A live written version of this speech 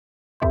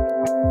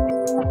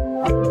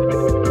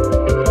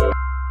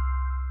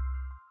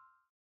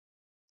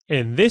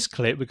In this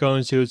clip, we're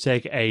going to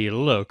take a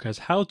look at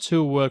how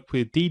to work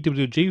with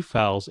DWG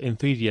files in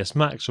 3ds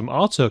Max from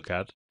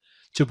AutoCAD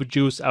to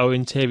produce our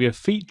interior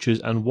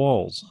features and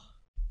walls.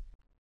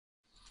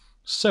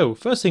 So,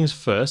 first things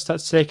first,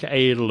 let's take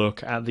a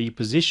look at the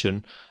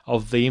position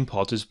of the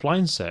imported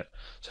spline set.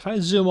 So if I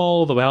zoom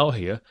all the way out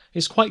here,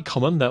 it's quite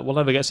common that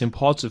whatever gets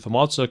imported from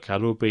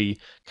AutoCAD will be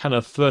kind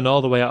of thrown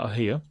all the way out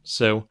here.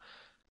 So,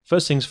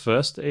 first things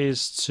first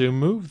is to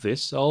move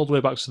this all the way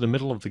back to the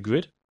middle of the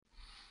grid.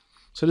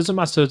 So it doesn't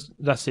matter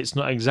that it's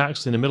not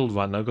exactly in the middle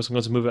right now, because I'm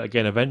going to move it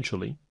again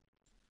eventually.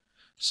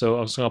 So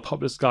I'm just going to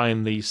pop this guy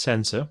in the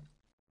center.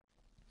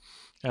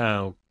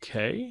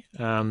 Okay,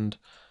 and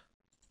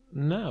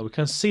now we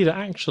can see that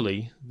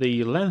actually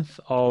the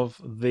length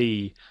of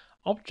the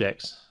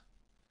object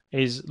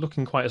is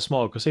looking quite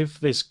small, because if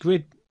this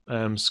grid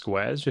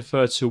squares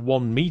refer to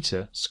 1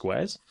 meter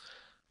squares,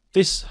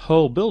 this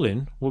whole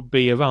building would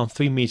be around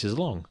 3 meters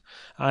long.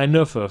 I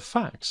know for a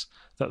fact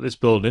that this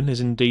building is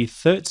indeed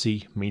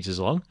 30 meters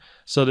long,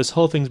 so this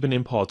whole thing's been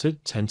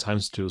imported 10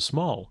 times too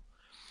small.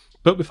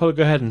 But before we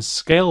go ahead and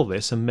scale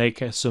this and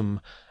make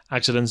some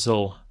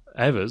accidental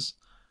errors,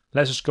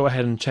 let's just go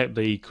ahead and check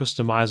the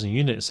customizing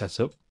unit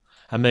setup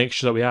and make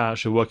sure that we are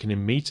actually working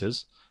in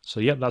meters. So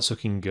yep, that's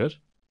looking good.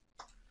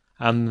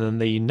 And then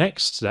the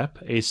next step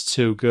is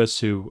to go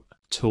to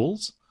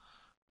Tools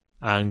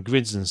and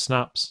Grids and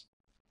Snaps,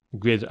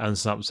 Grid and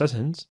Snap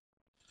Settings,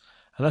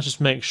 and let's just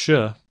make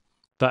sure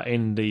that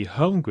in the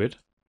home grid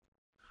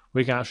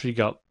we actually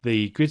got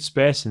the grid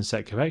spacing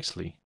set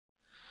correctly.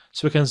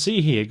 So we can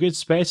see here grid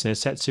spacing is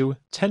set to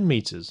 10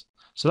 meters,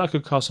 so that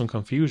could cause some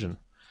confusion.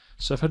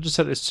 So if I just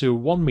set this to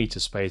 1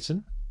 meter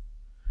spacing,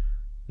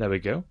 there we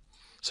go.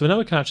 So now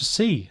we can actually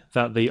see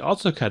that the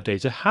AutoCAD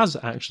data has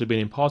actually been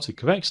imported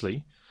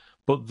correctly,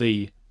 but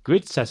the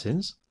grid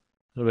settings,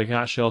 and we can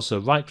actually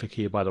also right click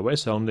here by the way,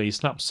 so on the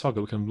snap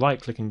toggle we can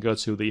right click and go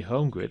to the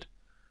home grid.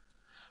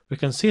 We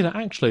can see that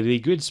actually the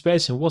grid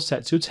spacing was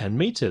set to 10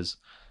 meters.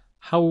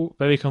 How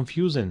very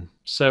confusing.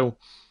 So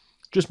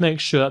just make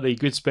sure that the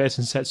grid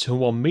spacing is set to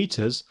 1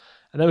 meters,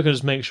 and then we can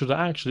just make sure that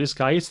actually this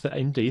guy is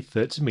indeed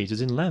 30 meters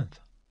in length.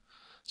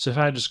 So if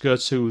I just go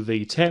to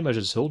the tape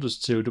measure tool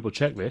just to double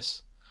check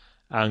this,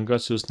 and go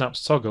to snap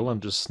toggle and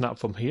just snap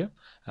from here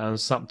and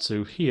snap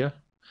to here,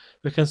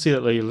 we can see that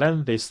the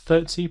length is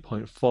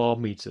 30.4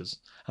 meters,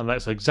 and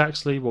that's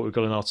exactly what we've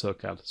got in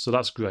AutoCAD. So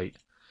that's great.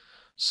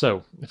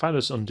 So if I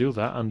just undo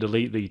that and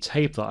delete the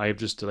tape that I've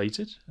just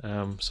deleted,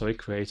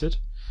 created,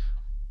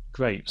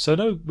 great. So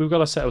now we've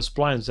got a set of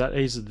splines that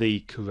is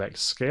the correct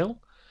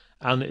scale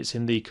and it's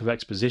in the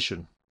correct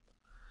position.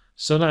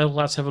 So now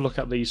let's have a look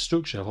at the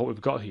structure of what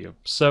we've got here.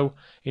 So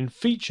in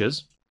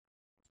features,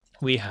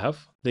 we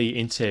have the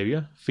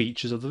interior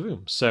features of the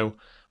room. So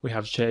we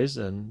have chairs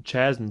and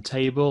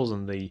tables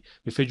and the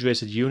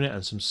refrigerated unit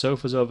and some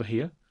sofas over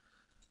here.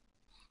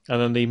 And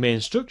then the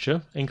main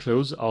structure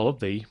includes all of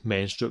the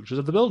main structures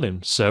of the building.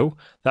 So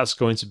that's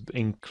going to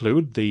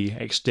include the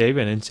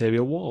exterior and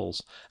interior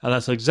walls. And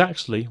that's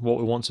exactly what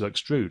we want to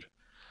extrude.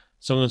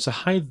 So I'm going to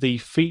hide the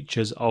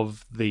features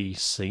of the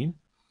scene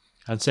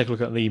and take a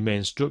look at the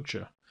main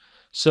structure.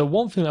 So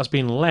one thing that's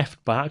been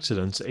left by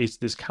accident is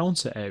this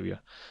counter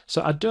area.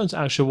 So I don't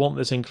actually want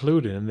this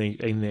included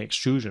in the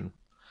extrusion.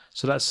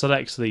 So let's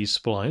select these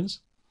splines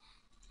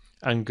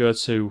and go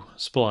to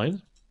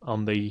Spline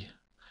on the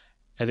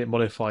Edit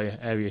Modifier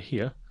area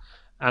here,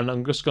 and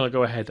I'm just going to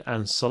go ahead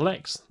and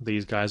select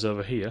these guys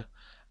over here,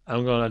 and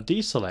I'm going to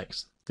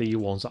deselect the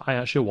ones that I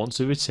actually want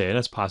to retain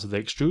as part of the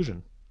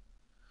extrusion.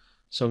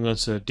 So I'm going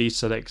to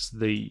deselect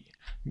the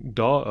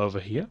door over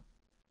here,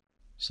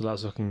 so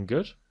that's looking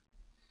good.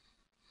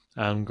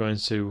 I'm going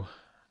to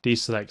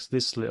deselect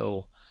this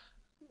little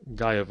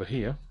guy over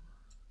here.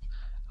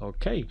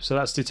 Okay, so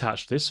let's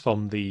detach this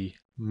from the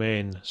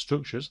main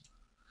structures.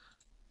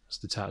 Let's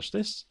detach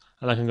this,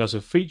 and I can go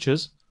to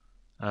Features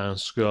and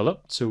scroll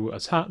up to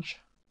Attach,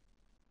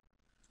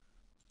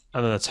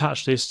 and then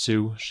attach this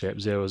to Shape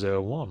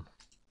 001.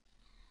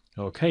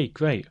 Okay,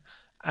 great.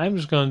 I'm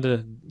just going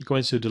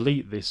to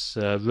delete this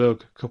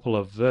rogue couple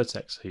of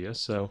vertex here,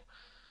 so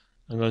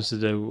I'm going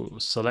to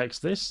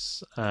select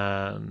this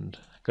and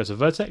go to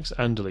Vertex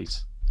and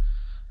delete.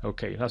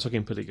 Okay, that's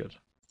looking pretty good.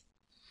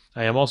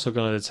 I am also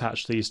going to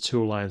attach these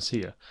two lines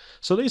here.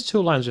 So these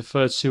two lines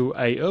refer to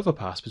an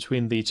overpass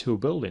between the two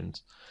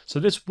buildings. So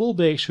this will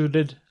be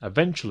extruded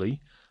eventually,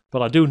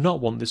 but I do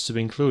not want this to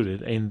be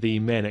included in the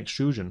main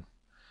extrusion.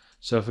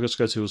 So if I just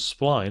go to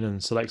Spline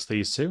and select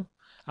these two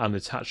and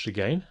detach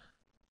again,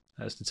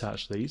 let's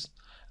detach these.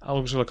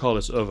 I'm just going to call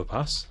this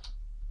Overpass.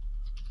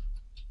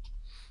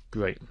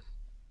 Great.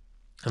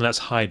 And let's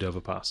hide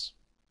Overpass.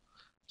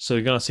 So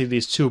you're going to see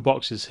these two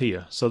boxes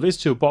here. So these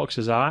two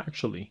boxes are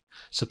actually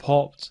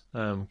support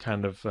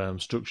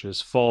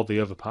structures for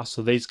the overpass,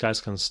 so these guys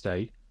can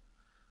stay.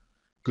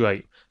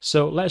 Great.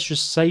 So let's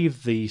just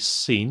save the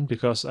scene,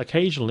 because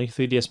occasionally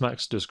 3ds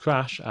Max does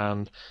crash,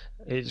 and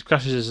it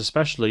crashes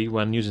especially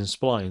when using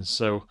splines.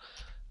 So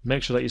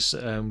make sure that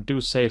you do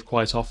save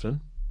quite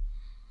often.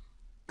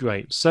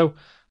 Great. So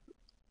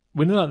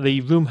we know that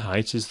the room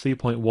height is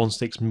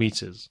 3.16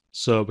 meters,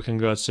 so we can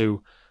go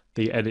to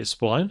the edit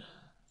spline.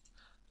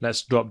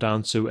 Let's drop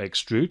down to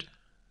extrude,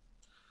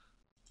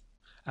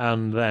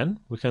 and then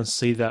we can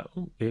see that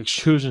the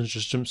extrusion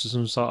just jumps to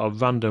some sort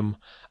of random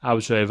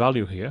arbitrary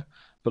value here,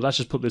 but let's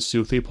just put this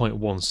to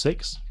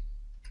 3.16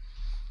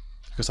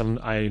 because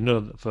I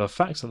know for a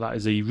fact that that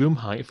is a room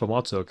height from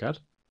AutoCAD.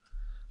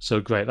 So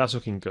great, that's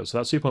looking good. So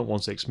that's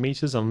 3.16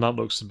 meters, and that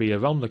looks to be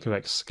around the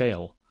correct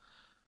scale.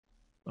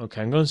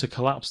 Okay, I'm going to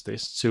collapse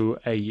this to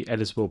a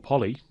editable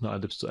poly,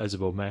 not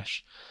editable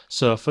mesh.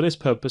 So for this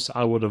purpose,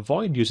 I would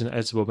avoid using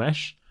editable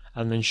mesh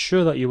and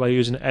ensure that you are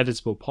using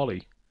editable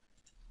poly.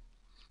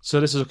 So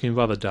this is looking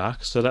rather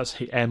dark, so let's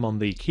hit M on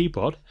the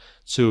keyboard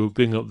to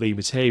bring up the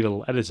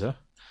material editor.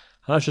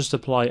 And let's just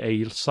apply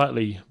a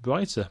slightly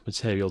brighter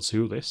material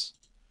to this.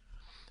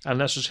 And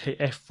let's just hit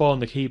F4 on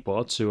the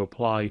keyboard to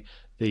apply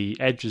the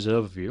edges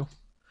overview.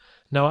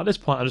 Now at this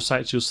point I just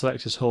like to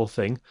select this whole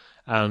thing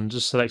and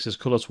just select this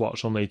colour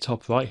swatch on the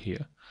top right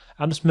here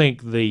and just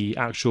make the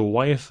actual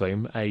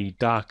wireframe a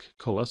dark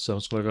colour, so I'm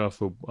just going to go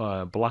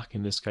for black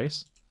in this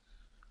case.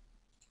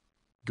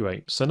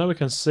 Great, so now we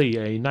can see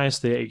a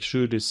nicely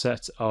extruded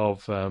set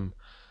of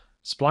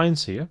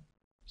splines here,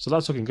 so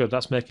that's looking good,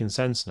 that's making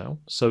sense now.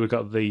 So we've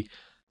got the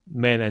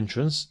main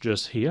entrance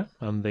just here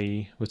and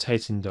the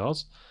rotating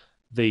doors,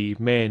 the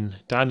main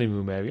dining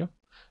room area,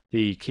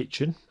 the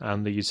kitchen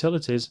and the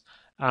utilities,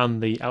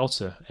 and the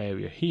outer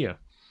area here.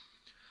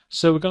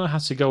 So we're going to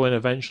have to go in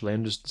eventually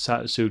and just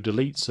start to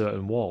delete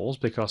certain walls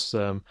because,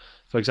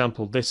 for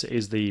example, this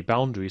is the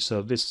boundary,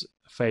 so this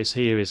face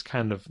here is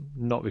kind of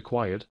not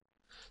required.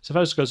 So if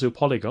I just go to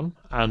polygon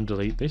and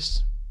delete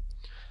this,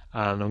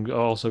 and I'm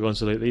also going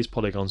to delete these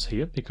polygons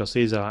here because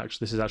these are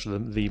this is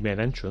actually the main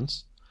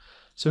entrance.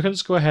 So we can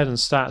just go ahead and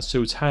start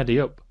to tidy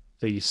up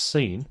the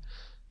scene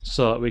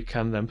so that we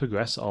can then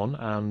progress on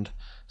and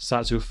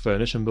start to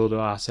furnish and build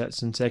our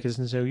assets and take us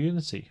into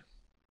Unity.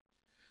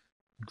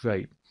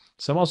 Great.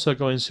 So I'm also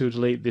going to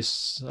delete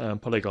this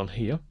polygon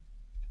here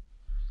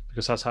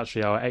because that's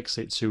actually our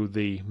exit to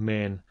the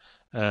main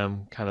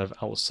kind of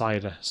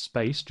outsider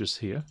space just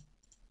here.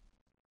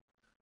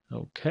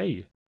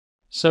 Okay.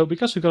 So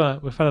because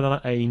we've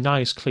found a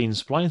nice clean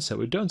spline set,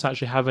 we don't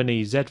actually have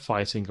any Z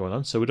fighting going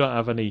on, so we don't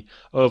have any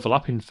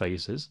overlapping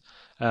faces.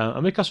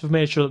 And because we've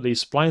made sure that the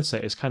spline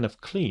set is kind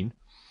of clean,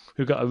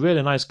 we've got a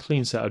really nice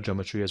clean set of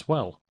geometry as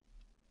well.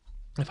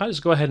 If I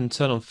just go ahead and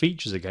turn on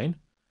features again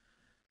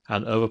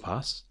and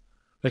overpass,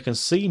 we can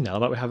see now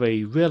that we have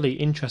a really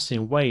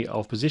interesting way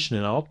of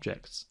positioning our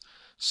objects.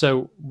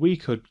 So we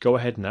could go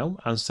ahead now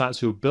and start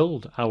to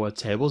build our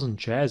tables and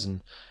chairs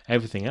and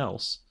everything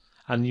else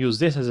and use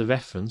this as a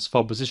reference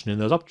for positioning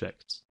those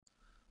objects.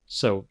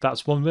 So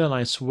that's one really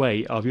nice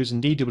way of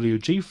using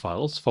DWG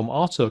files from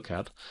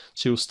AutoCAD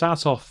to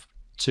start off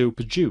to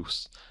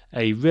produce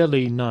a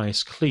really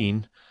nice,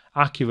 clean,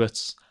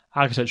 accurate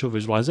architectural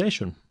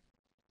visualization.